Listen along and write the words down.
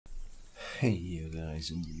Hey you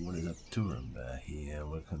guys, what is up? Turamba here.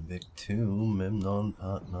 Welcome back to Memnon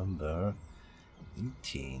part number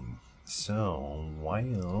 18. So,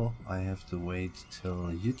 while I have to wait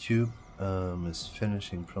till YouTube is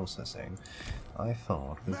finishing processing, I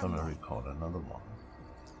thought we're gonna record another one.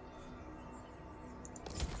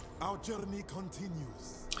 Our journey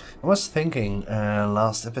continues. I was thinking,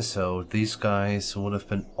 last episode, these guys would have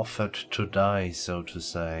been offered to die, so to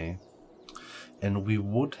say. And we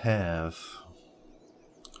would have...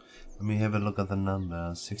 Let me have a look at the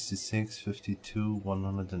number. 66, 52,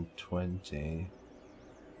 120.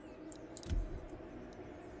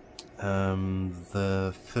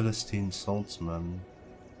 The Philistine swordsman.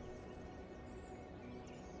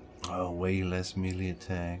 Oh, way less melee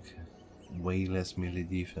attack. Way less melee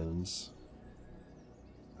defense.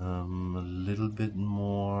 A little bit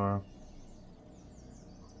more...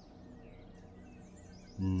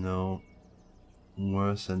 No.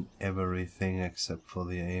 Worse than everything except for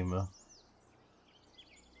the aimer.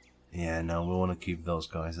 Yeah, no, we want to keep those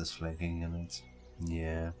guys as flanking units.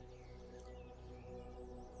 Yeah.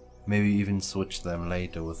 Maybe even switch them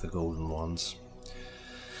later with the golden ones.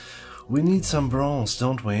 We need some bronze,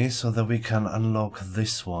 don't we? So that we can unlock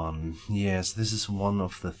this one. Yes, this is one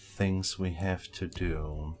of the things we have to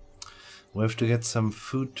do. We have to get some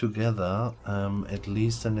food together, at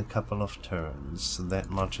least in a couple of turns. That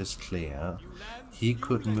much is clear. He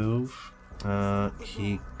could move.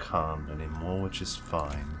 He can't anymore, which is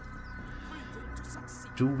fine.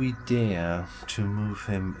 Do we dare to move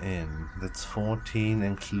him in? That's 14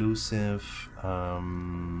 inclusive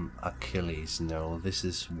Achilles. No, this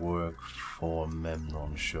is work for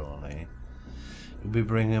Memnon, surely. We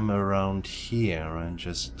bring him around here and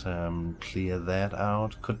just clear that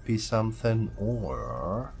out. Could be something,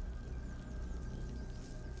 or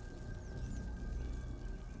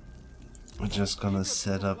we're just gonna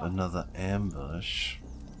set up another ambush.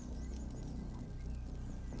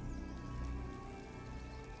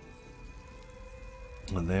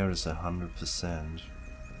 And there is 100%.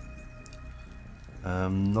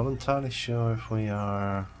 Not entirely sure if we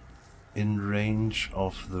are in range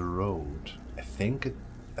of the road. I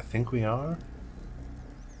think we are.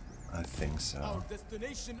 I think so. Our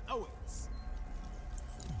destination awaits.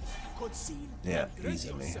 Yeah,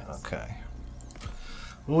 easily. Okay.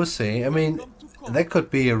 We'll see. I mean, that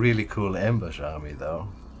could be a really cool ambush army, though.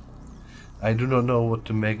 I do not know what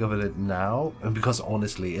to make of it now, because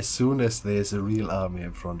honestly, as soon as there's a real army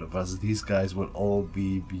in front of us, these guys will all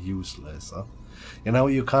be useless. Huh? You know,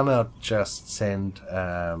 you cannot just send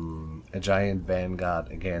a giant vanguard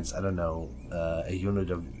against, I don't know, a unit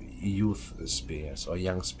of youth spears or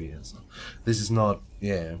young spears. This is not,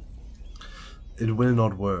 yeah, it will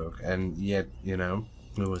not work, and yet, you know,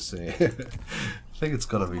 we will see. I think it's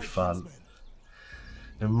gonna be fun.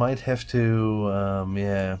 We might have to,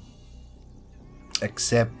 yeah,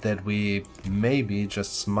 accept that we maybe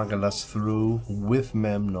just smuggle us through with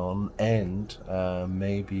Memnon and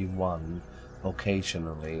maybe one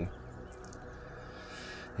occasionally.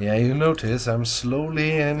 Yeah, you notice I'm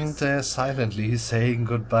slowly and silently saying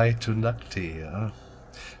goodbye to Nukti.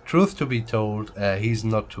 Truth to be told, he's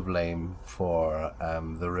not to blame for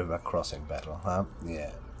the river crossing battle, huh?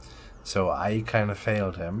 Yeah. So I kind of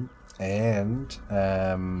failed him. And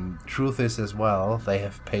truth is as well, they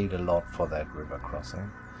have paid a lot for that river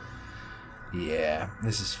crossing. Yeah,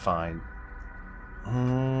 this is fine.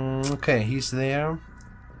 Okay, he's there.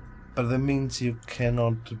 But that means you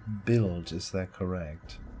cannot build, is that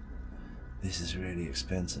correct? This is really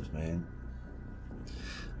expensive, man.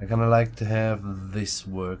 I kinda like to have this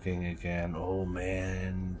working again. Oh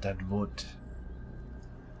man, that would...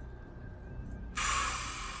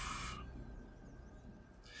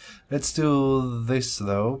 Let's do this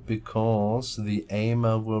though, because the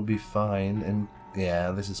aimer will be fine, and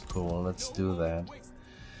yeah, this is cool, let's do that.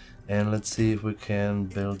 And let's see if we can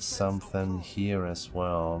build something here as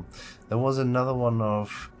well. There was another one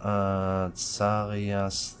of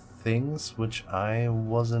Tsaria's things, which I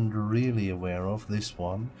wasn't really aware of, this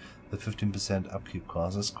one. The 15% upkeep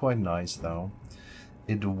cost is quite nice though.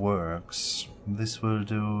 It works. This will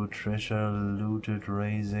do treasure looted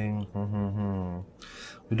raising.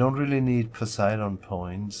 We don't really need Poseidon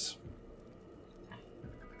points.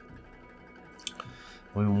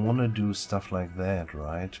 We want to do stuff like that,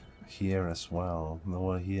 right? Here as well.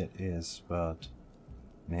 Well, here it is, but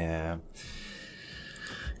yeah.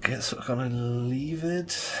 Guess we're gonna leave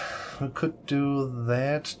it. We could do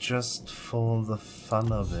that just for the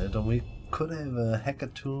fun of it, or we could have a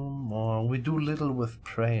hecatomb, or we do little with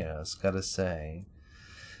prayers, gotta say.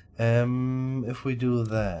 If we do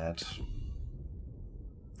that,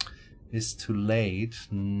 is too late,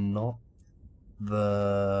 not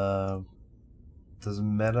the...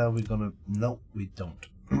 Doesn't matter, we're gonna... No, we don't.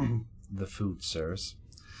 The food, sirs.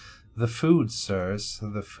 The food, sirs.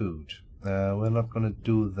 The food. We're not gonna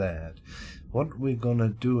do that. What we're gonna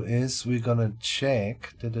do is we're gonna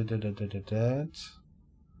check...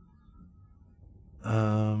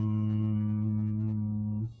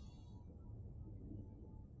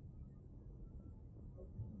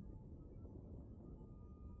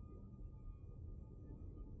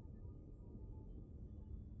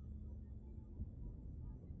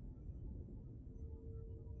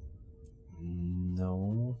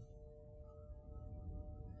 No.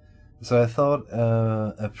 So I thought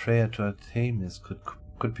a prayer to Artemis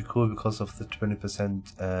could be cool because of the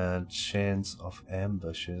 20% chance of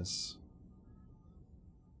ambushes.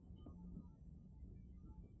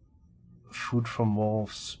 Food from war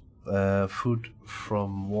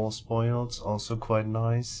spoils, also quite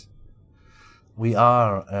nice. We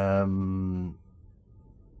are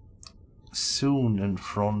soon in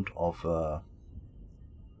front of a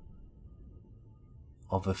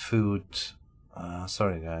food.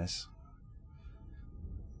 Sorry guys,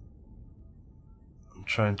 I'm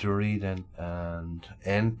trying to read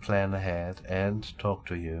and plan ahead and talk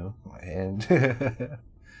to you and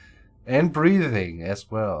and breathing as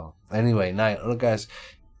well. Anyway, now look guys,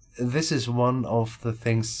 this is one of the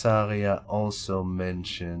things Saria also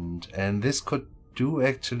mentioned, and this could do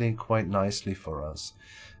actually quite nicely for us.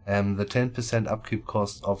 The 10% upkeep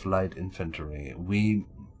cost of light infantry. We,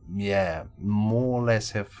 yeah, more or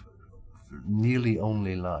less have nearly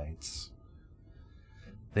only lights.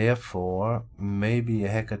 Therefore, maybe a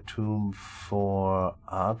hecatomb for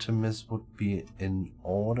Artemis would be in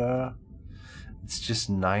order. It's just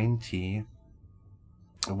 90.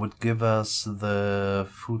 It would give us the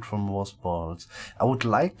food from wasp balls. I would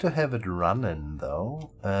like to have it running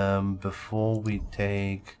though, before we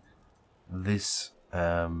take this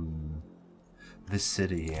this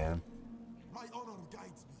city here. My honor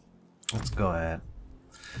guides me. Let's go ahead.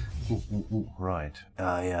 Right.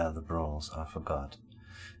 Ah, yeah, the brawls. I forgot.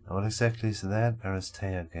 Now, what exactly is that?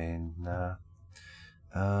 Aristay again. Nah.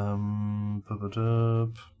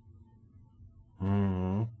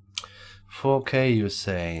 4K, you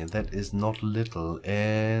say? That is not little.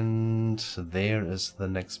 And there is the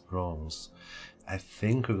next bronze. I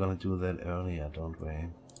think we're gonna do that earlier, don't we?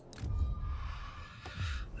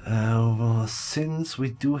 Well, since we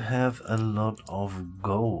do have a lot of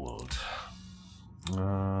gold.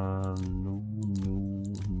 No,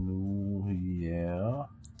 yeah.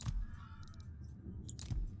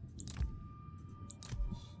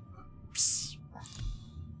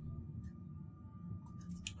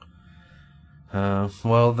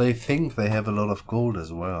 Well, they think they have a lot of gold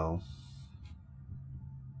as well.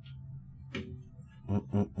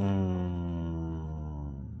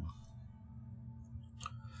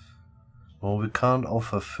 Well, we can't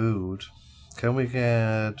offer food. Can we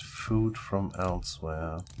get food from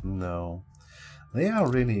elsewhere? No. They are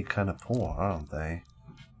really kind of poor, aren't they?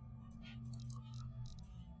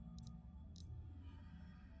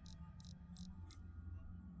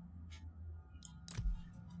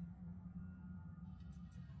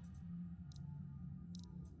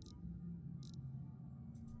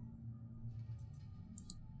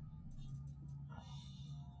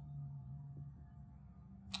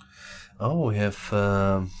 Oh, we have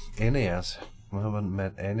Aeneas. We haven't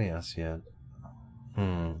met Aeneas yet.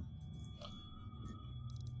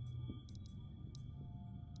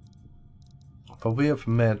 But we have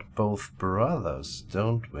met both brothers,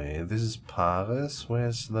 don't we? This is Paris.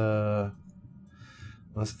 Where's the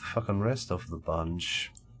fucking rest of the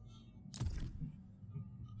bunch?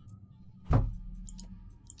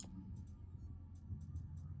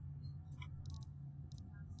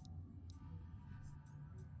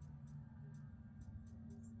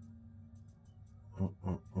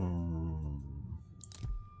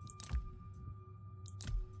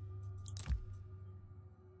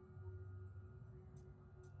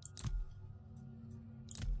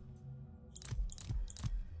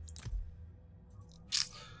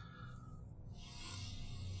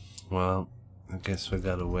 Well, I guess we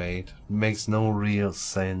gotta wait. Makes no real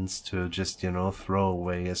sense to just, you know, throw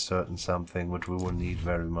away a certain something which we will need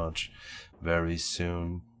very much very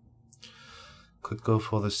soon. Could go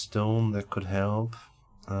for the stone, that could help.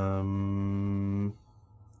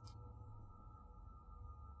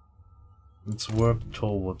 Let's work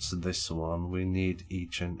towards this one. We need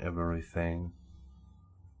each and everything.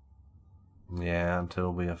 Yeah,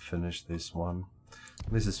 until we have finished this one.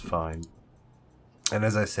 This is fine. And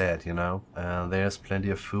as I said, you know, there's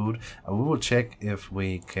plenty of food. We will check if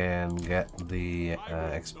we can get the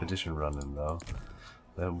expedition running, though.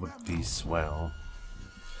 That would be swell.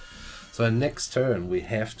 So next turn we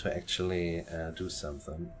have to actually do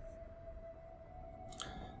something.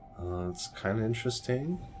 It's kind of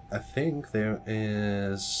interesting. I think there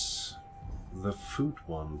is the food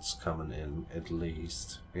ones coming in at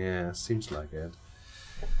least. Yeah, seems like it.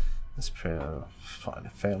 It's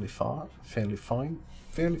fairly fine.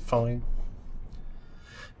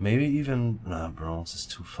 Maybe even bronze is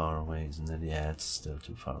too far away, isn't it? Yeah, it's still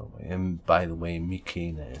too far away. And by the way,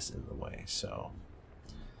 Mykene is in the way, so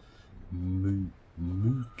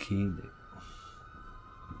Mykene.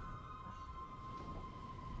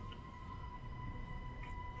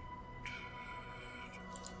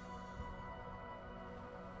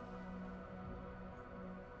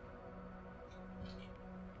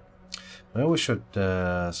 Well, we should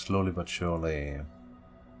slowly but surely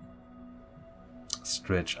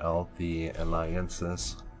stretch out the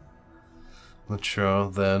alliances. Not sure,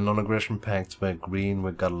 the non-aggression pacts were green,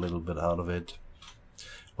 we got a little bit out of it.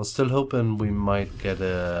 Was still hoping we might get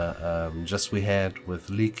a, just we had with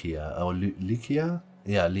Lycia, or Lycia?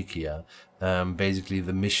 Yeah, Lycia. Basically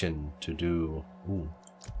the mission to do... Ooh.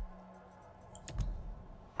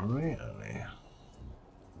 Really?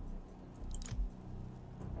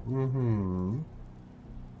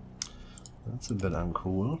 That's a bit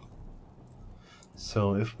uncool.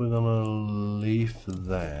 So if we're gonna leave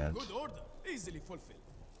that,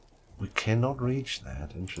 we cannot reach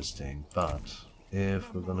that, interesting, but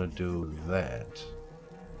if we're gonna do that,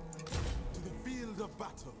 To the field of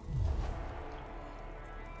battle.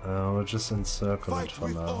 we'll just encircle it for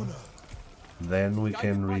now. Then we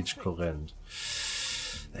can reach Corinth.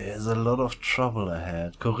 There's a lot of trouble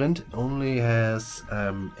ahead. Corinth only has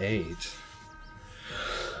 8.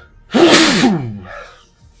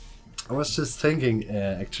 I was just thinking,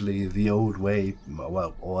 actually, the old way,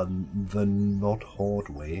 well, or the not horde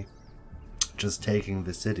way, just taking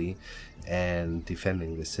the city and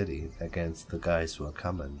defending the city against the guys who are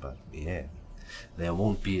coming. But yeah, there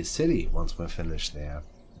won't be a city once we're finished there.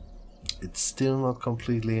 It's still not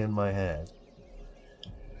completely in my head.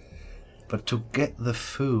 But to get the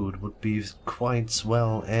food would be quite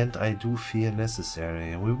swell, and I do fear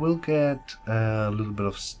necessary. We will get a little bit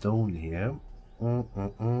of stone here.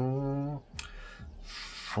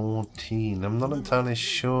 14. I'm not entirely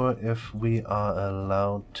sure if we are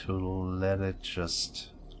allowed to let it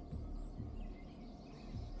just...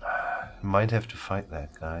 Might have to fight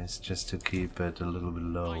that, guys, just to keep it a little bit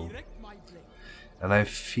low. And I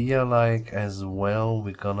feel like as well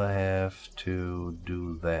we're gonna have to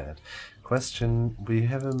do that. Question, we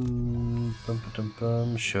have a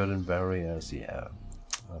shirt and barriers, yeah.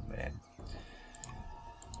 Oh man.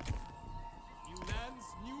 New lands,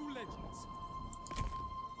 new legends.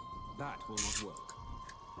 That will not work.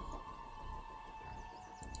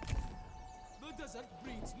 The desert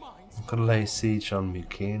breeds minds. Could lay siege on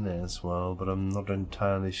Mykene as well, but I'm not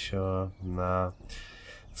entirely sure. Nah.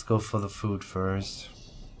 Let's go for the food first.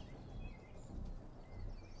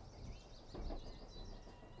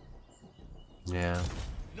 Yeah.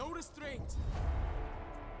 No restraint.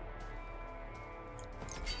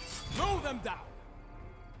 Mow them down.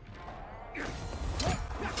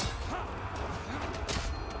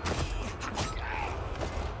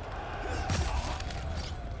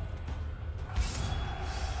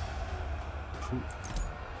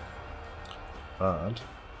 But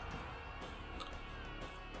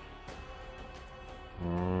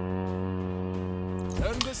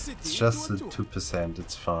it's just the 2%,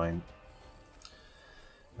 it's fine.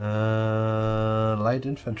 Light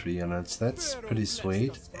infantry units, that's pretty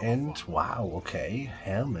sweet. And wow, okay,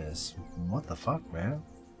 Hermes. What the fuck, man?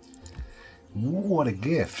 What a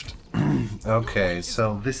gift. Okay,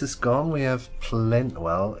 so this is gone. We have plenty.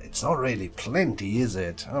 Well, it's not really plenty, is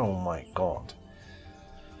it? Oh my god.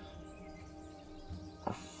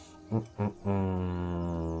 Let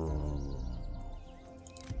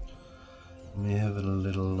me have a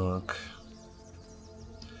little look.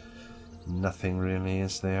 Nothing really,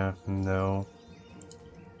 is there? No.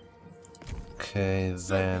 Okay,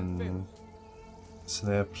 then... Is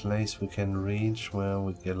there a place we can reach where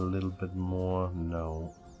we get a little bit more?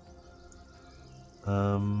 No.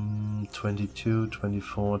 22,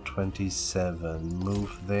 24, 27.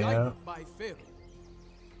 Move there.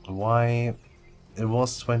 Why? It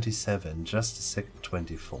was 27, just a second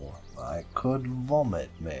 24. I could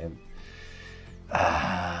vomit, man.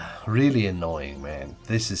 Really annoying, man.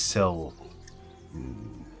 This is so...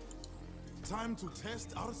 Time to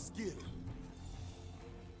test our skill.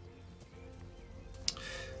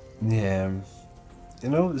 Yeah. You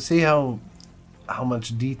know, see how how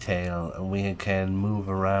much detail we can move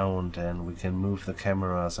around, and we can move the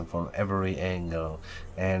cameras and from every angle,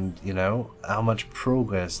 and you know how much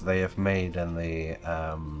progress they have made in the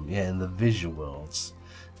in the visuals,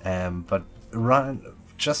 but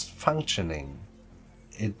just functioning,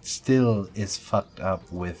 it still is fucked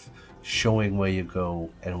up with showing where you go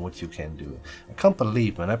and what you can do. I can't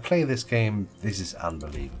believe when I play this game, this is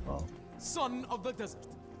unbelievable. Son of the desert.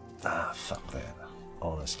 Ah, fuck that,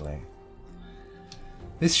 honestly.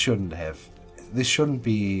 This shouldn't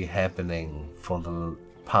be happening for the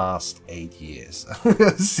past 8 years.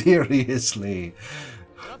 Seriously.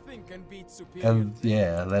 Nothing can beat superior. And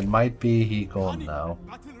yeah, that might be he gone now.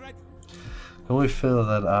 Can we fill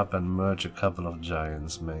that up and merge a couple of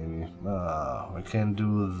giants, maybe? Ah, we can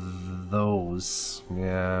do those.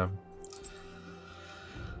 Yeah.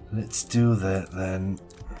 Let's do that then.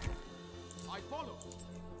 I follow.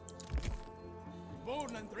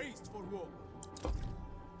 Born and raised for war.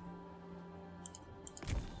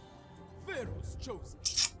 Pharaoh's chosen.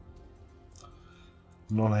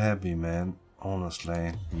 Not happy, man.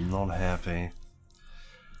 Honestly, not happy.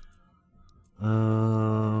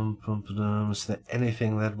 Is there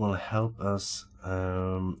anything that will help us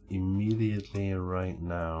immediately right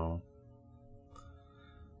now?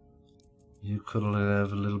 You could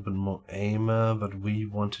have a little bit more aimer, but we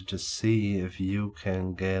wanted to see if you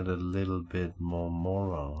can get a little bit more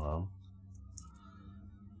moral, huh?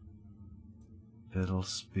 Battle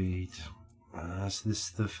speed. Is this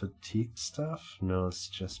the fatigue stuff? No, it's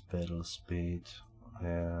just battle speed.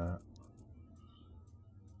 Yeah.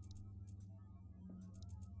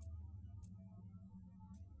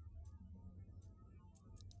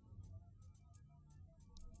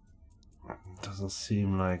 Doesn't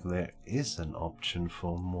seem like there is an option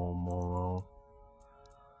for more moral.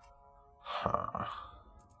 Huh.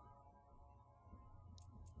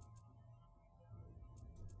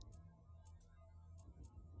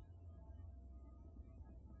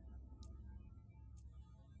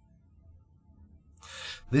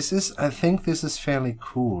 I think this is fairly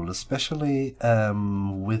cool, especially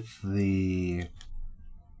with the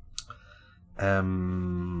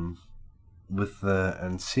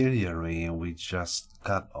ancillary we just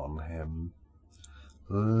got on him.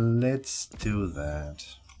 Let's do that.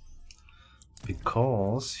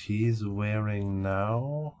 Because he's wearing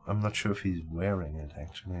now... I'm not sure if he's wearing it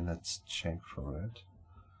actually. Let's check for it.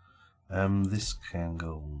 This can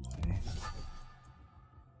go away.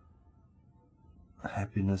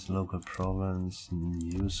 Happiness, local province,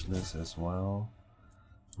 useless as well.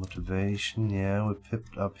 Motivation, yeah, we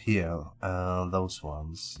picked up here, those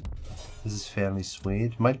ones. This is fairly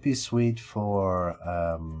sweet. Might be sweet for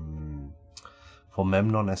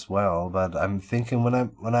Memnon as well, but I'm thinking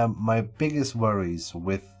my biggest worries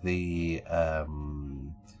with the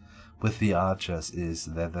archers is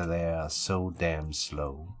that they are so damn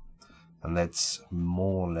slow, and that's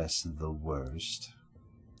more or less the worst.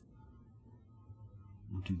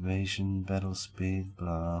 Motivation, battle speed,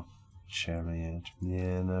 blah. Chariot,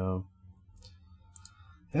 yeah, no.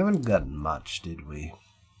 We haven't gotten much, did we?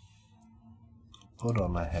 Put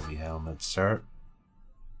on a heavy helmet, sir.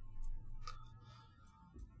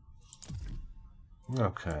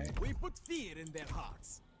 Okay. We put fear in their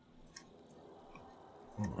hearts.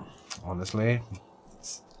 Honestly,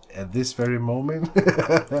 at this very moment,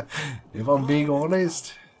 if I'm being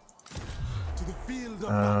honest, To the field of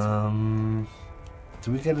battle.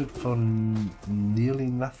 do we get it for nearly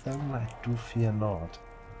nothing? I do fear not.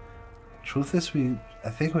 Truth is, I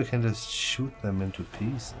think we can just shoot them into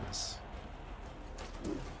pieces.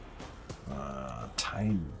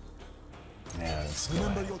 Time. Yeah, let's go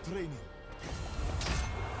Remember ahead. your training.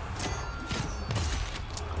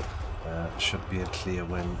 Should be a clear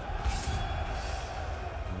win.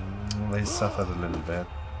 They suffered a little bit.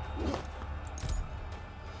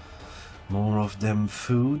 More of them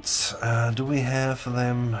foods. Do we have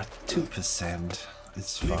them? 2%.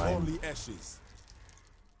 It's Leave fine. only ashes.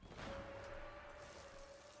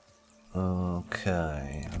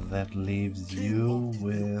 Okay, that leaves you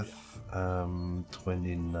with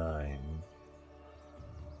 29.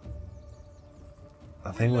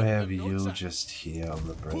 I think we have you just here on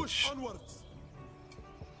the Push bridge. onwards.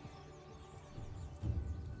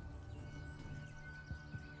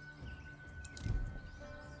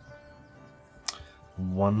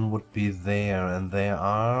 One would be there, and there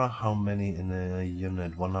are how many in a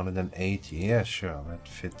unit? 180. Yeah, sure, that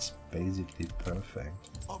fits basically perfect.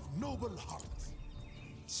 Of noble hearts.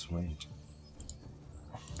 Sweet.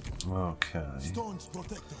 Okay. Staunch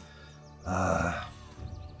protector.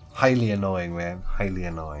 Highly annoying, man. Highly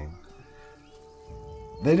annoying.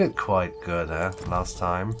 They did quite good, huh? Last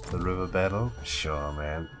time, the river battle. Sure,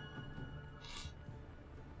 man.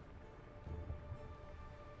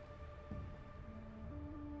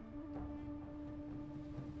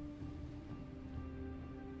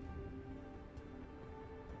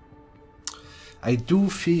 I do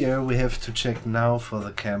fear we have to check now for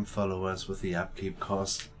the camp followers with the upkeep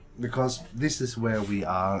cost, because this is where we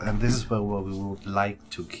are and this is where we would like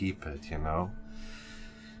to keep it, you know.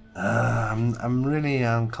 I'm really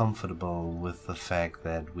uncomfortable with the fact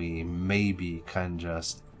that we maybe can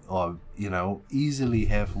just, or you know, easily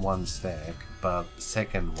have one stack, but the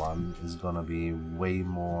second one is gonna be way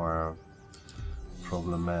more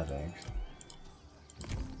problematic.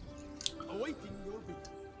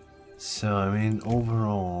 So, I mean,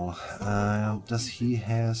 overall, does he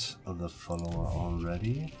has the follower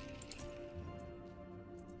already?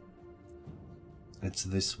 It's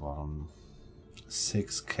this one.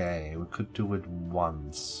 6k. We could do it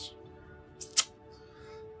once.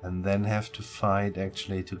 And then have to fight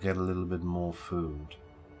actually to get a little bit more food.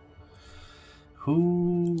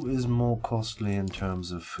 Who is more costly in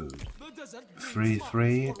terms of food?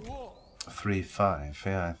 3-3? 3-5.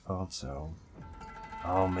 Yeah, I thought so.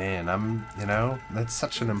 Oh man, you know, that's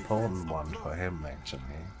such an important one for him actually.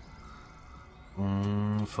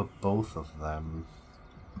 For both of them.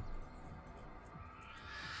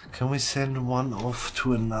 Can we send one off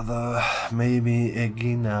to another? Maybe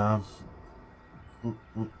Egina.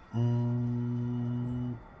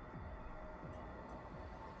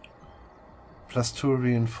 +2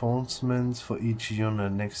 reinforcements for each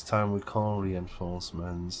unit next time we call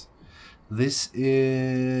reinforcements. This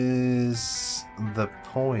is the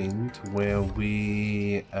point where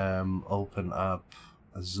we open up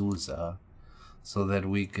Azusa so that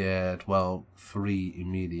we get, well, 3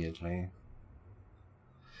 immediately.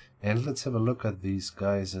 And let's have a look at these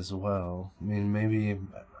guys as well. I mean, maybe,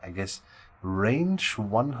 I guess, range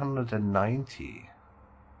 190.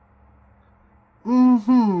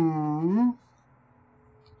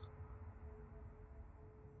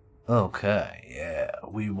 Okay, yeah,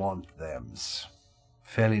 we want them.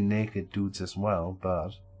 Fairly naked dudes as well,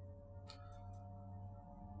 but...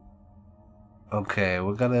 Okay,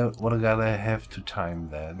 we're gonna have to time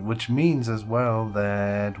that, which means as well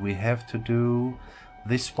that we have to do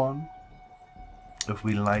this one, if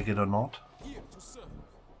we like it or not.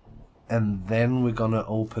 And then we're gonna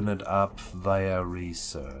open it up via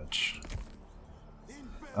research.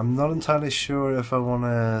 I'm not entirely sure if I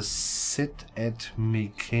wanna sit at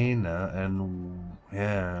Mykenna and,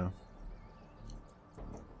 yeah,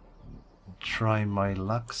 try my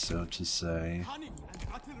luck, so to say.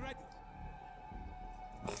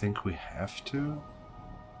 I think we have to.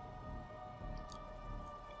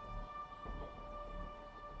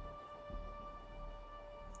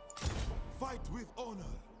 Fight with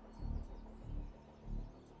honor.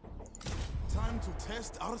 Time to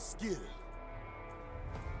test our skill.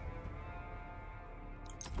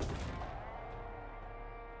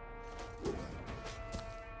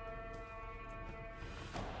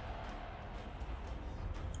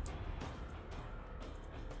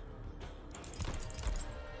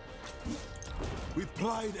 With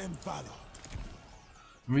pride and valor.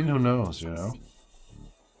 I mean, who knows, you know?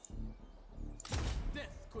 Death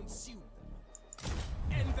consume them.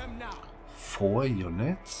 End them now. 4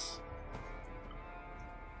 units?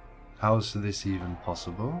 How is this even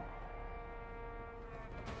possible?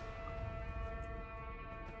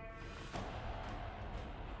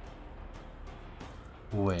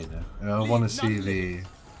 Wait, I want to see the...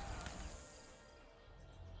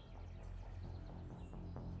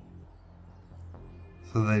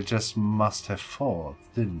 So they just must have fought,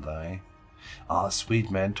 didn't they? Ah,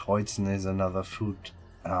 sweet man, Troitzen is another food.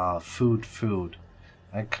 Food.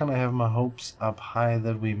 I kind of have my hopes up high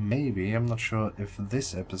that we maybe, I'm not sure if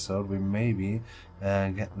this episode, we maybe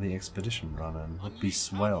get the expedition running. Would be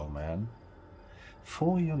swell, man.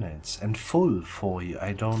 4 units, and full 4 units.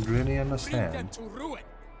 I don't really understand. Bring them to ruin.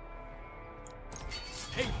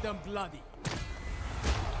 Hate them bloody.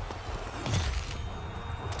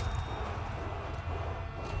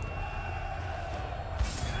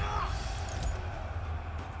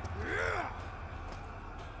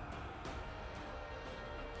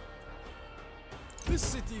 This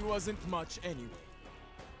city wasn't much anyway.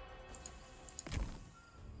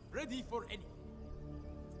 Ready for anything.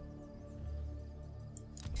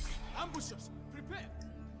 Ambushers, prepare!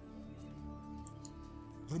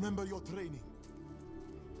 Remember your training.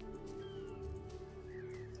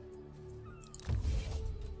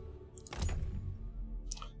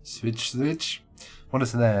 Switch. What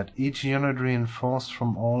is that? Each unit reinforced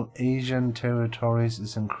from all Asian territories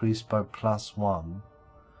is increased by +1.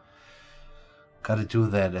 Gotta do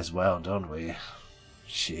that as well, don't we?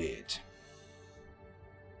 Shit.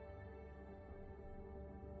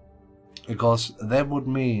 Because that would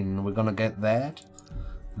mean we're gonna get that.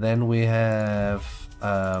 Then we have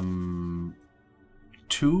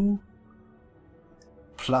 2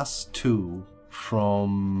 plus 2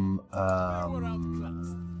 from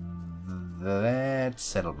that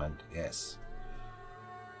settlement, yes.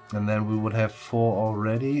 And then we would have 4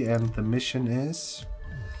 already, and the mission is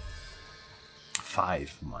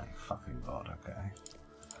 5. My fucking god, okay.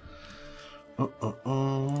 To the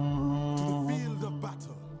field of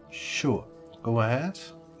battle. Sure, go ahead.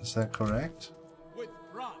 Is that correct? With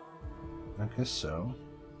pride. I guess so.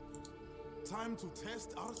 Time to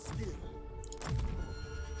test our skill.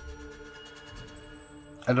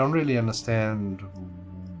 I don't really understand.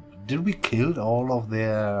 Did we kill all of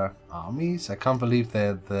their armies? I can't believe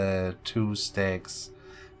that the 2 stacks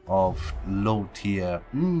of low tier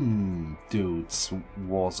dudes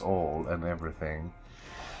was all and everything.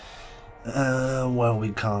 Well,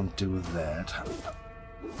 we can't do that.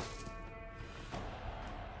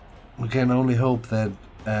 We can only hope that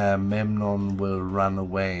Memnon will run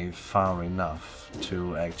away far enough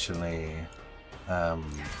to actually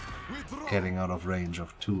getting out of range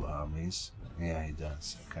of 2 armies. Yeah, he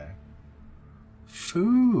does. Okay.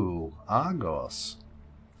 Phew, Argos.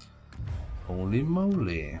 Holy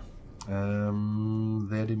moly.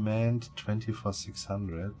 Their demand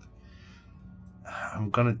 24,600. I'm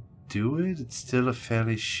gonna do it. It's still a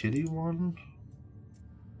fairly shitty one.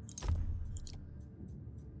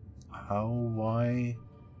 How? Why?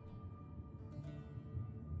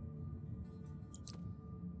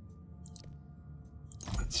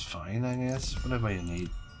 It's fine, I guess. Whatever you need.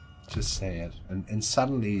 Just say it. And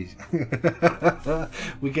suddenly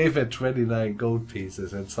we gave her 29 gold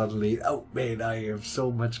pieces, and suddenly, oh man, I have so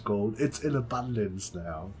much gold. It's in abundance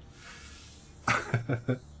now.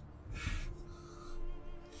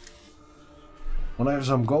 Wanna have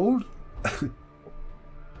some gold?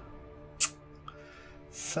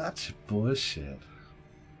 Such bullshit.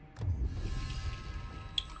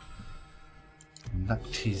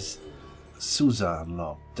 Noctis Sousa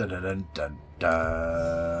unlocked. Dun dun dun dun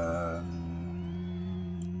dun.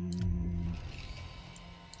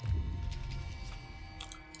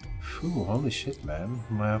 Phew, holy shit, man.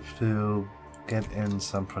 I have to get in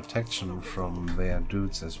some protection from their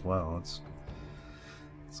dudes as well.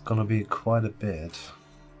 It's gonna be quite a bit.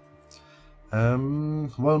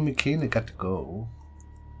 Well, Mikina got to go.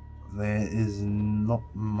 There is not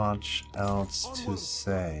much else to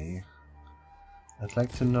say. I'd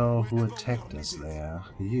like to know who attacked us there.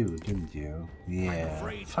 You, didn't you? Yeah.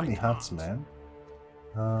 Funny huts, man.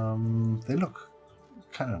 They look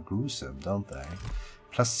kind of gruesome, don't they?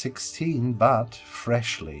 Plus 16, but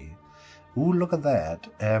freshly. Ooh, look at that.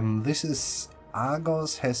 This is...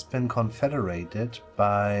 Argos has been confederated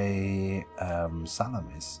by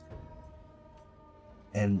Salamis.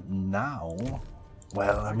 And now...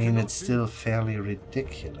 Well, I mean, it's still fairly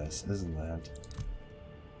ridiculous, isn't it?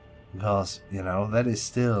 Because, you know, that is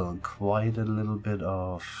still quite a little bit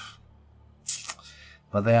of...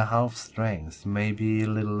 But they are half strength, maybe a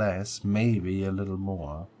little less, maybe a little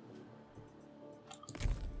more.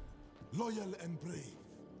 Loyal and brave.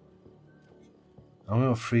 And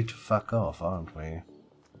we're free to fuck off, aren't we?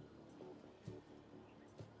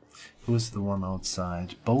 Who's the one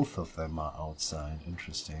outside? Both of them are outside,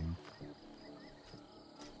 interesting.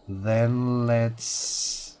 Then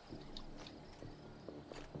let's...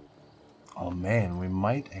 Oh man, we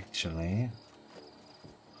might actually...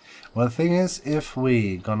 Well, the thing is, if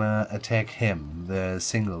we gonna attack him, the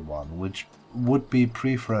single one, which would be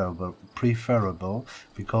preferable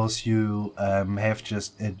because you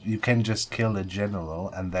you can just kill a general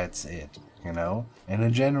and that's it, you know? And a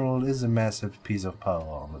general is a massive piece of power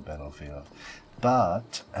on the battlefield.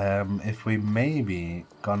 But if we maybe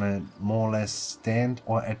gonna more or less stand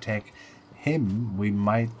or attack him, we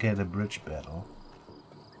might get a bridge battle.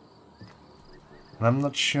 And I'm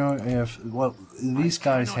not sure if... Well, these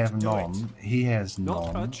guys have none. He has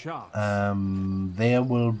none. There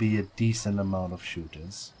will be a decent amount of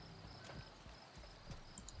shooters.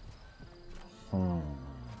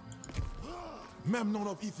 Memnon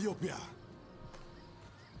of Ethiopia.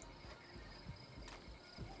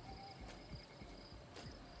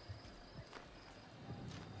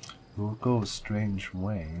 We'll go a strange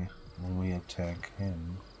way when we attack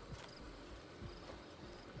him.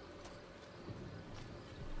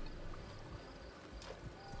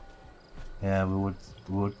 Yeah, we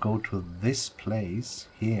would go to this place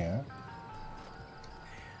here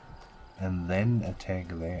and then attack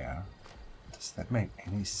there. Does that make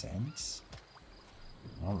any sense?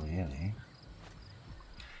 Not really.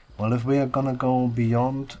 Well, if we are gonna go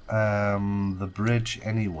beyond the bridge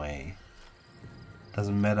anyway,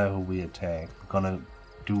 doesn't matter who we attack, we're gonna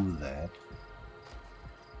do that.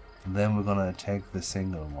 And then we're gonna attack the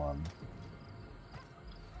single one.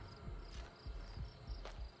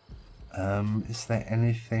 Is there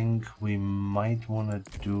anything we might want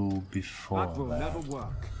to do before That will never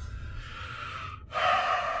work.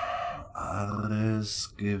 Ares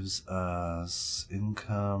gives us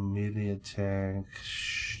income, melee attack,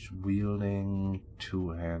 wielding,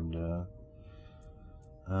 two-hander.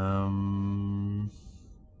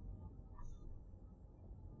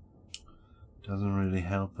 Doesn't really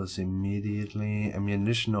help us immediately.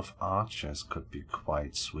 Ammunition of archers could be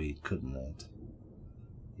quite sweet, couldn't it?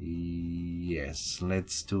 Yes,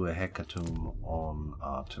 let's do a hecatomb on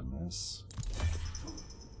Artemis.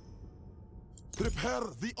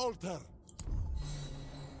 Prepare the altar.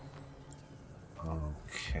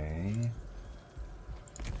 Okay.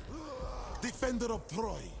 Defender of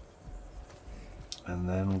Troy. And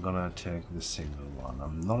then we're gonna attack the single one.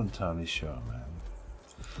 I'm not entirely sure, man.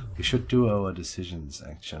 We should do our decisions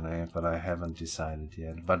actually, but I haven't decided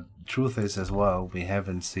yet. But truth is as well, we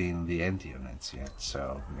haven't seen the end units yet,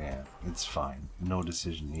 so yeah, it's fine. No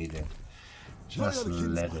decision needed. Just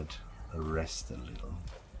let it rest a little.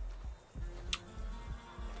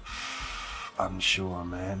 Unsure,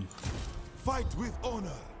 man. Fight with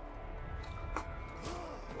honor.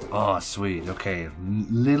 Oh, sweet. Okay,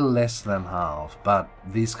 little less than half, but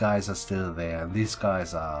these guys are still there. These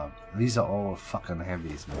are all fucking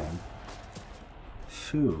heavies, man.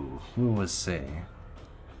 Phew, we will see.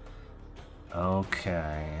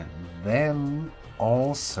 Okay, then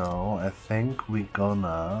also I think we're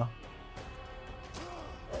gonna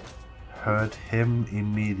hurt him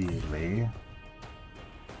immediately,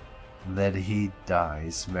 that he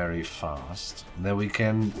dies very fast. Then we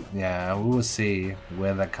can, yeah, we will see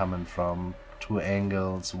where they're coming from. 2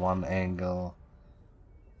 angles, 1 angle.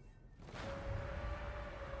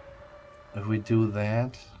 If we do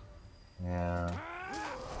that, yeah.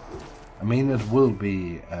 I mean, it will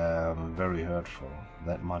be very hurtful.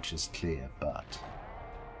 That much is clear, but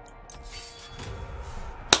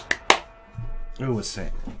we will see.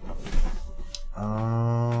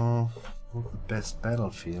 What's the best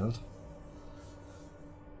battlefield?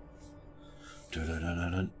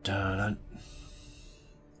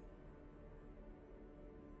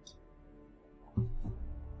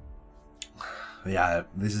 Yeah,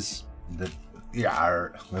 this is the... Yeah,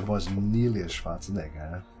 that was nearly a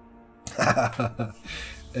Schwarzenegger.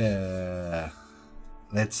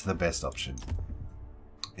 That's the best option.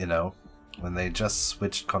 You know, when they just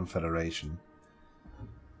switched Confederation.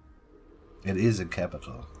 It is a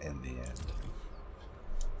capital in the end.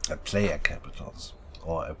 A player capitals.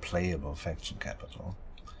 Or a playable faction capital.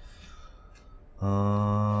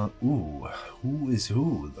 Ooh, who is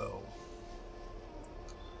who though?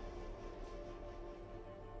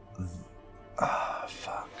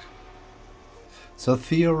 Fuck. So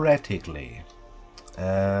theoretically,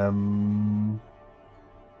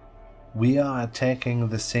 we are attacking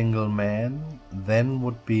the single man, then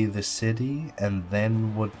would be the city, and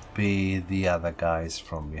then would be the other guys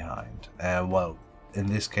from behind. Well, in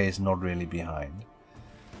this case, not really behind.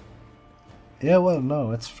 Yeah, well,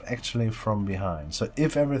 no, it's actually from behind. So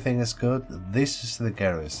if everything is good, this is the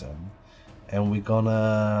garrison. And we're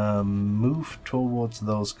gonna move towards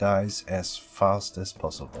those guys as fast as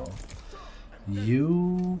possible.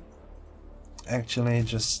 You actually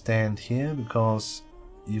just stand here because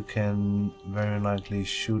you can very likely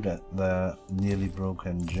shoot at the nearly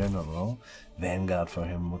broken general. Vanguard for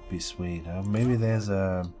him would be sweet. Huh? Maybe there's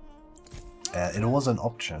a... it was an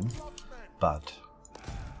option, but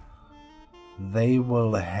they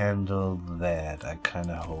will handle that. I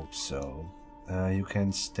kind of hope so. You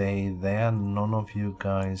can stay there. None of you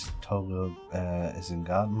guys toggle is in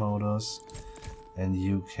guard modus, and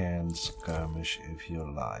you can skirmish if you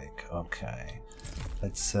like. Okay,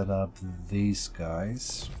 let's set up these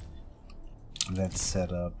guys. Let's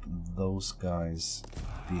set up those guys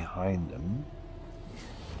behind them.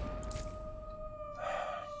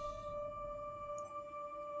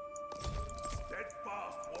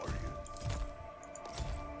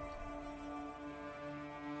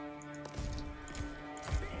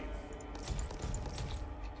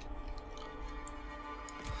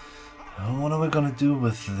 What are we gonna do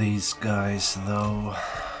with these guys, though?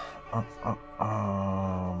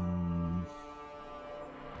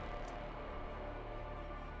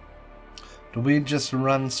 Do we just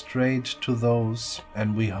run straight to those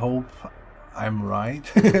and we hope I'm right?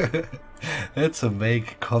 That's a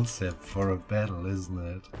vague concept for a battle, isn't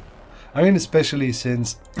it? I mean, especially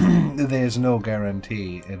since there's no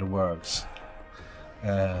guarantee it works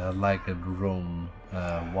like in Rome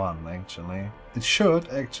 1, actually. It should,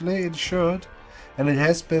 actually, it should. And it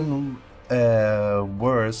has been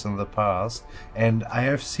worse in the past, and I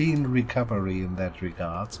have seen recovery in that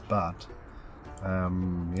regards, but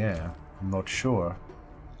yeah, I'm not sure.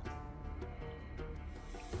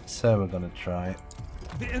 So we're gonna try.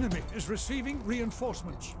 The enemy is receiving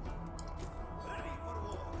reinforcements.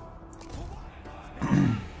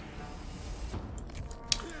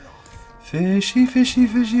 Fishy, fishy,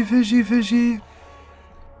 fishy, fishy, fishy.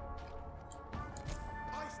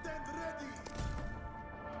 I stand ready.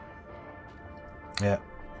 Yeah.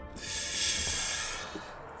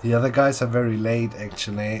 The other guys are very late,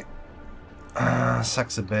 actually.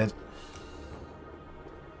 Sucks a bit.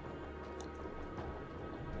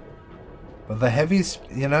 But the heavies,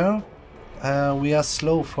 you know, we are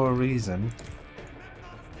slow for a reason.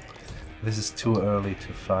 This is too early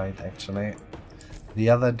to fight, actually. The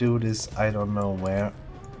other dude is, I don't know where.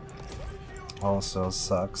 Also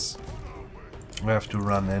sucks. We have to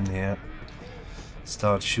run in here.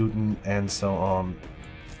 Start shooting and so on.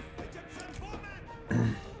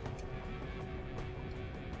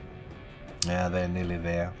 Yeah, they're nearly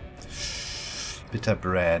there. Bitter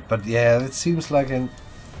bread. But yeah, it seems like an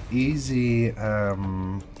easy...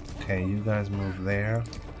 okay, you guys move there.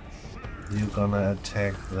 You're gonna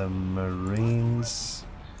attack the Marines.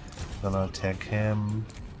 Gonna attack him.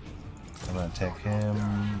 Gonna attack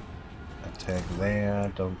him. Attack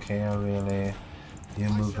there. Don't care really. You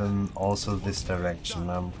move in also this direction.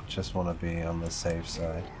 I just wanna be on the safe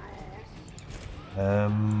side.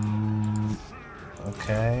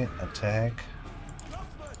 Okay, attack.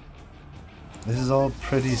 This is all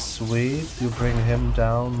pretty sweet. You bring him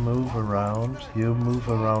down, move around. You move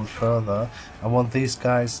around further. I want these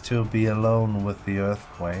guys to be alone with the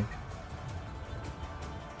earthquake.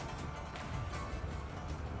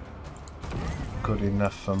 Good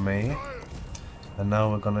enough for me. And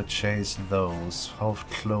now we're gonna chase those. How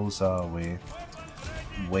close are we?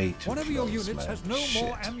 Way too One of close, your units man. has no Shit.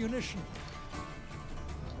 more ammunition.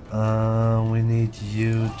 We need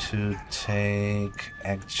you to take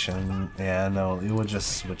action. Yeah, no, you will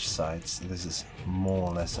just switch sides. This is more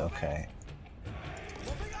or less okay.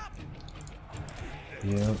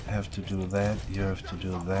 You have to do that, you have to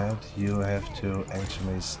do that, you have to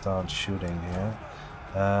actually start shooting here.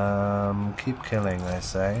 Keep killing, I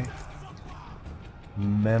say.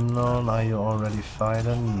 Memnon, are you already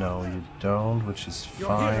fighting? No, you don't, which is Your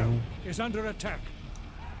fine. hero is under attack.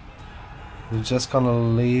 We're just gonna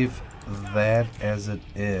leave that as it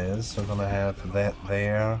is. We're gonna have that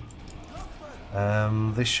there.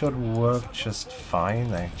 This should work just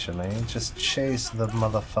fine, actually. Just chase the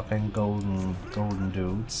motherfucking golden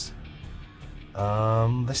dudes.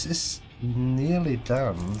 This is nearly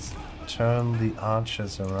done. Turn the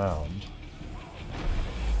archers around.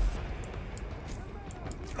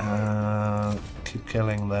 Keep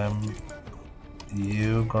killing them.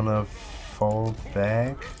 You gonna fall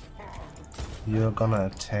back. You're gonna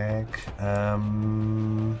attack.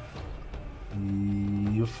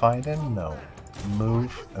 You fighting? No.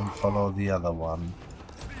 Move and follow the other one.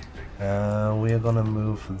 We're gonna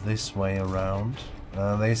move this way around.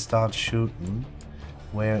 They start shooting.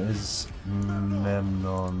 Where is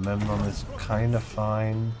Memnon? Memnon is kinda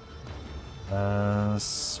fine.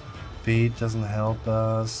 Speed doesn't help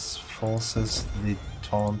us. Forces the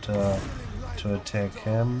taunter to attack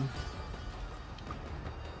him.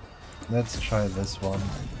 Let's try this one.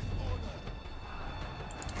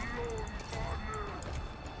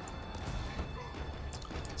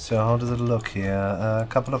 So how does it look here? A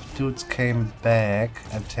couple of dudes came back,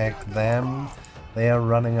 attacked them. They are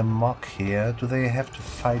running amok here. Do they have to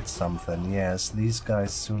fight something? Yes, these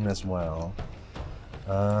guys soon as well.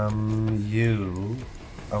 I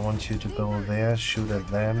want you to go there, shoot at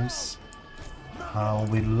them. How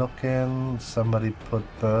we looking? Somebody put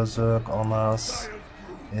Berserk on us.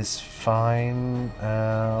 Is fine.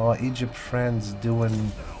 Our Egypt friends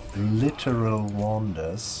doing literal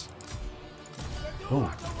wonders. Oh,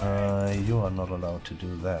 you are not allowed to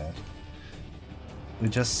do that. We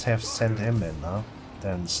just have sent him in, huh?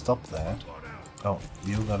 Then stop that. Oh,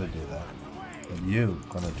 you gotta do that. And you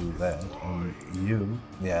gonna do that. And you,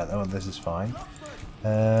 yeah, oh, this is fine.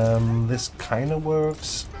 This kind of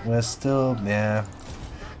works. We're still, yeah.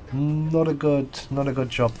 Not a good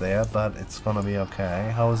job there, but it's gonna be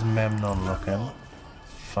okay. How is Memnon looking?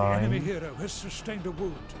 Fine. Enemy hero has sustained a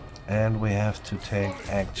wound. And we have to take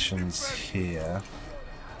actions here.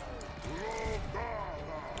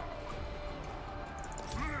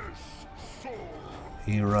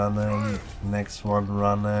 He running. Next one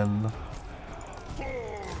running.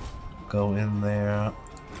 Go in there.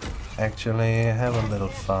 Actually, have a little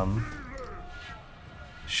fun.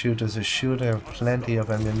 Shooters a shooter, plenty of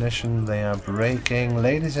ammunition. They are breaking.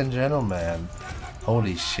 Ladies and gentlemen.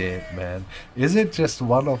 Holy shit, man. Is it just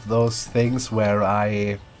one of those things where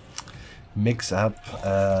I mix up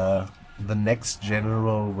the next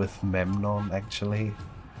general with Memnon, actually?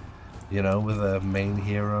 You know, with the main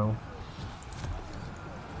hero?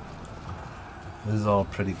 This is all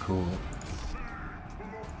pretty cool.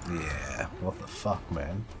 Yeah, what the fuck,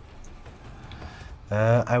 man.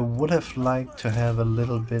 I would have liked to have a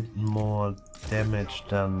little bit more damage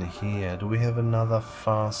done here. Do we have another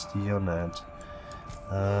fast unit?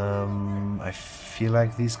 I feel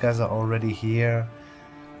like these guys are already here.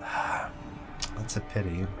 That's a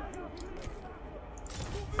pity.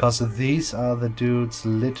 Because these are the dudes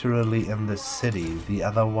literally in the city. The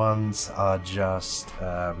other ones are just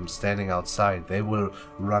standing outside. They will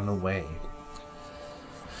run away.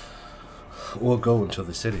 Or go into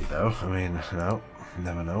the city though. I mean, no,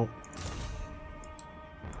 never know.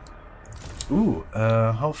 Ooh,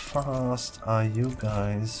 how fast are you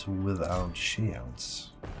guys without shields?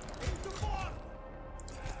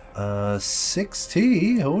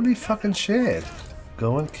 60? Holy fucking shit.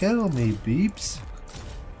 Go and kill me, beeps.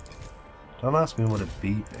 Don't ask me what a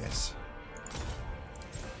beep is.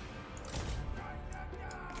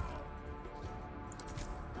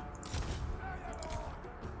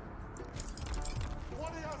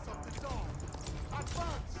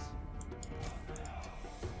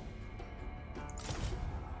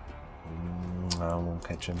 I won't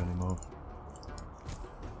catch him anymore.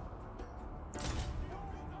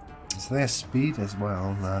 Is there speed as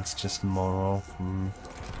well? No, it's just moral.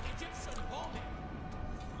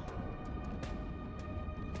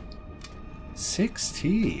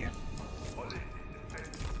 60.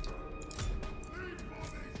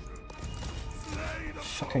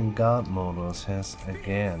 Fucking guard modus has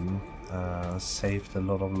again saved a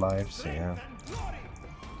lot of lives here.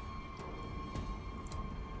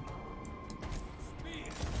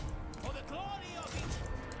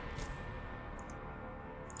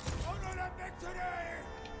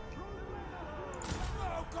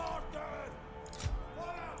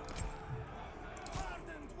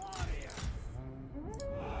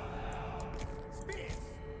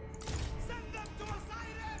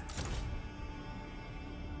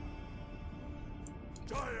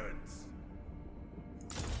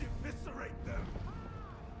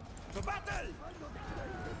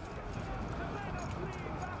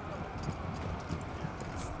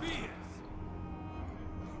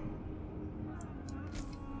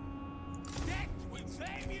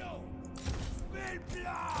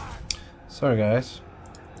 Sorry guys,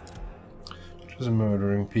 just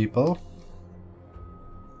murdering people.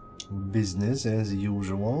 Business as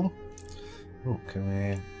usual. Oh, can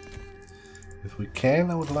we... If we can,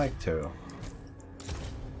 I would like to.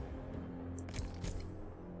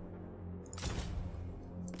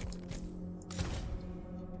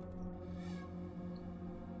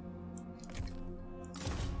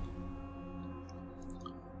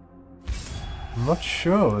 I'm not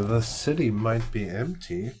sure, the city might be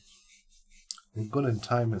empty. We're good in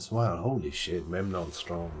time as well. Holy shit, Memnon's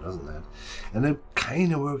strong, doesn't it? And it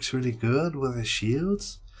kind of works really good with the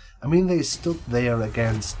shields. I mean, they stood there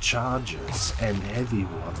against chargers and heavy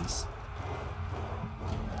ones.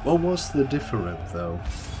 What was the difference, though?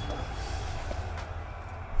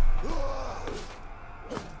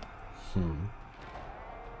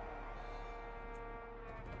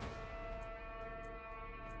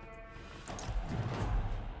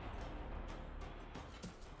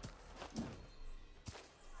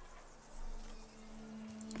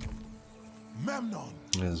 Memnon,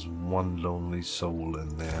 There's one lonely soul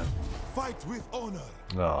in there. fight with honor.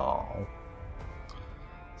 Oh.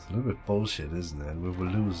 It's a little bit bullshit, isn't it? We will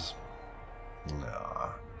lose. Nah,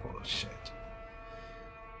 bullshit.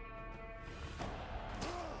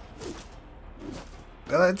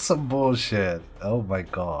 That's some bullshit. Oh my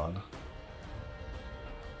god.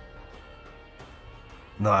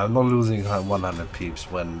 No, I'm not losing 100 peeps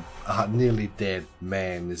when a nearly dead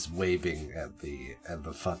man is waving at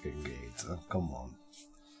the fucking gate. Oh, come on.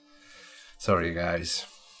 Sorry, guys.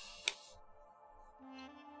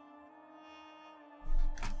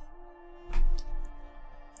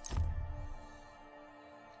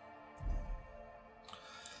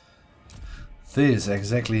 This,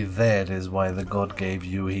 exactly that is why the god gave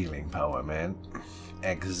you healing power, man.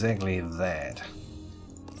 Exactly that.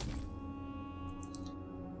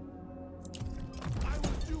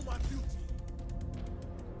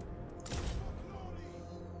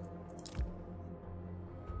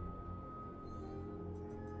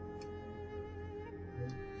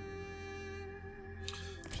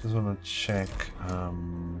 Just wanna check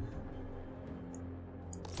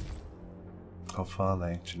how far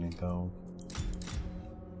they actually go.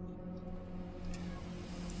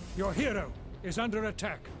 Your hero is under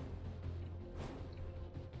attack.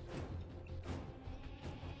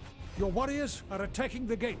 Your warriors are attacking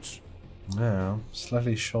the gates. Yeah,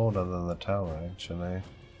 slightly shorter than the tower actually.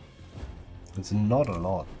 It's not a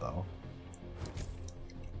lot though.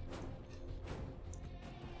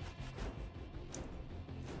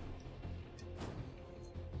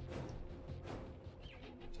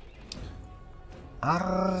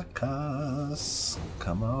 Arcas,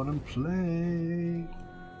 come out and play.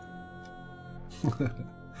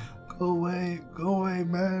 Go away,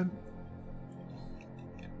 man.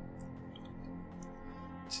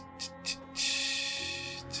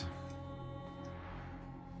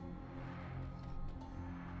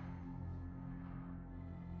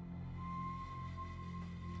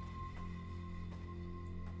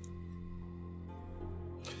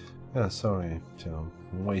 Yeah, sorry to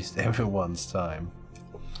waste everyone's time,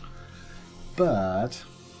 but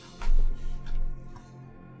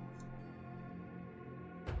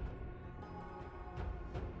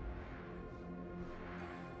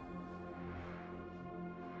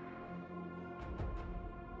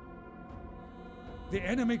The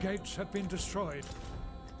enemy gates have been destroyed.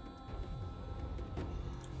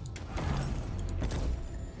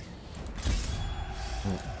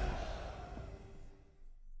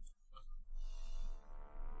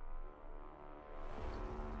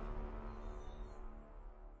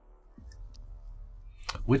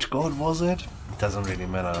 which god was it? It doesn't really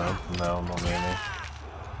matter. No, not really.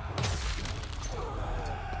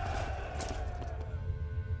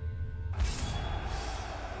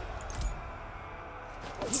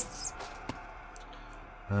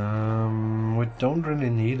 We don't really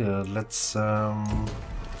need it. Let's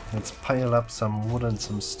pile up some wood and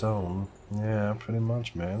some stone. Yeah, pretty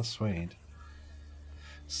much, man. Sweet.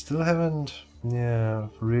 Still haven't, yeah,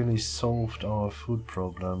 really solved our food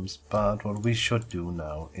problems, but what we should do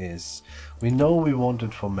now is, we know we want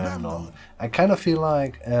it for Memnon. I kind of feel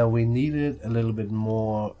like we need it a little bit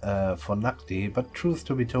more for Nakti, but truth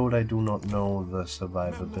to be told, I do not know the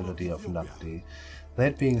survivability of Nakti.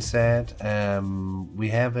 That being said, we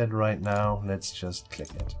have it right now, let's just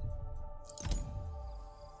click it.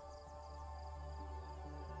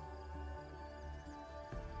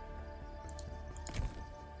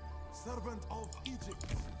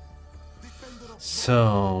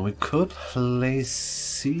 So, we could lay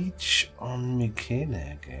siege on Mythos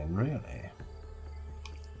again, really.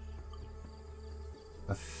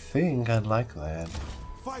 I think I'd like that.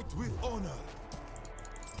 Fight with honor.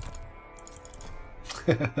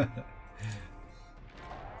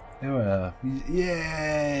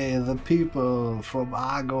 Yay! The people from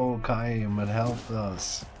Argo came and helped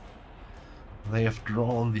us. They have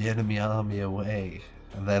drawn the enemy army away.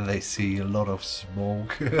 And then they see a lot of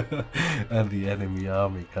smoke and the enemy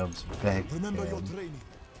army comes back. Remember your training.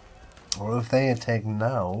 Or if they attack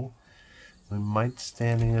now, we might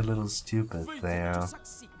standing a little stupid there.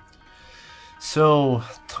 So,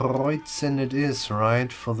 Troitzen it is,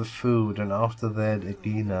 right, for the food, and after that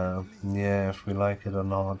Egina. Yeah, if we like it or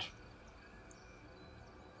not.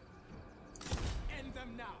 End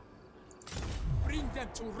them now. Bring them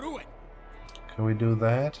to ruin. Can we do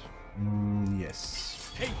that? Yes.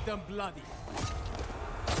 Hate them bloody.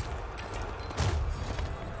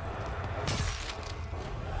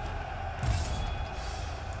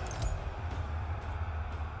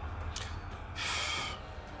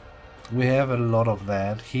 We have a lot of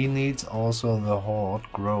that. He needs also the horde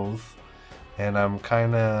growth, and I'm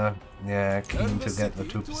kinda, yeah, keen to get the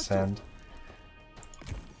 2%.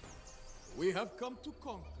 We have come to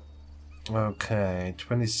conquer. Okay,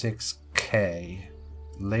 26k.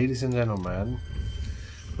 Ladies and gentlemen,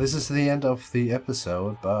 this is the end of the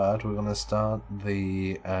episode, but we're gonna start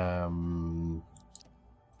the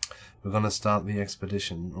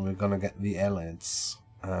expedition. We're gonna get the elites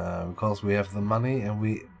because we have the money and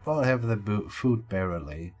we have the food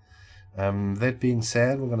barely. That being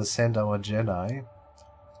said, we're gonna send our Jedi.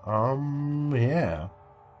 Yeah.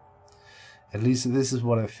 At least this is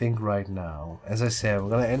what I think right now. As I said, we're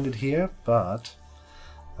gonna end it here, but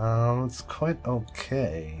it's quite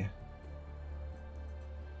okay.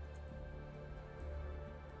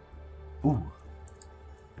 Ooh.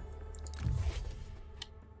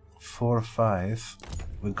 4 or 5.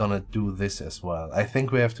 We're gonna do this as well. I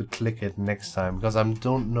think we have to click it next time because I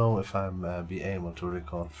don't know if I'm be able to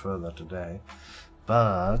record further today.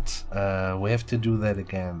 But we have to do that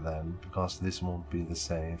again then, because this won't be the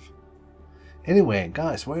save. Anyway,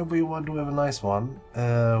 guys, wherever you want to have a nice one,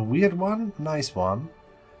 weird one, nice one.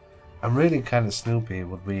 I'm really kind of snoopy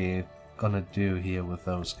what we gonna do here with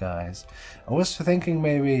those guys. I was thinking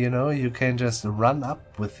maybe, you know, you can just run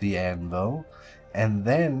up with the anvil, and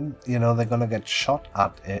then, you know, they're gonna get shot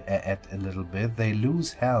at a little bit, they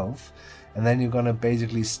lose health, and then you're gonna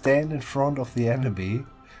basically stand in front of the enemy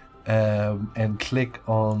and click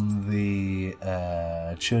on the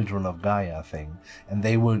Children of Gaia thing, and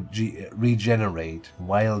they will regenerate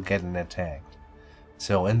while getting attacked.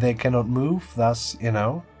 So, and they cannot move, thus, you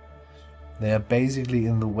know, they are basically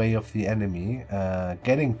in the way of the enemy,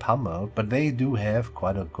 getting pummeled, but they do have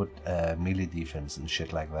quite a good melee defense and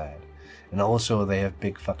shit like that. And also they have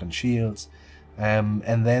big fucking shields,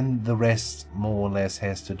 and then the rest more or less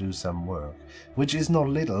has to do some work, which is not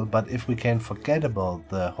little. But if we can forget about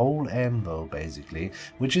the whole anvil, basically,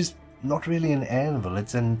 which is not really an anvil,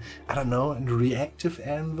 it's an, I don't know, a reactive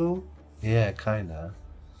anvil? Yeah, kinda.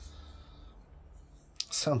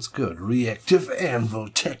 Sounds good. Reactive anvil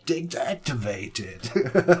tactics activated.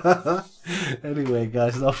 Anyway,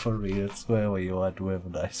 guys, not for real. Wherever you are, do have a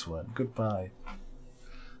nice one. Goodbye.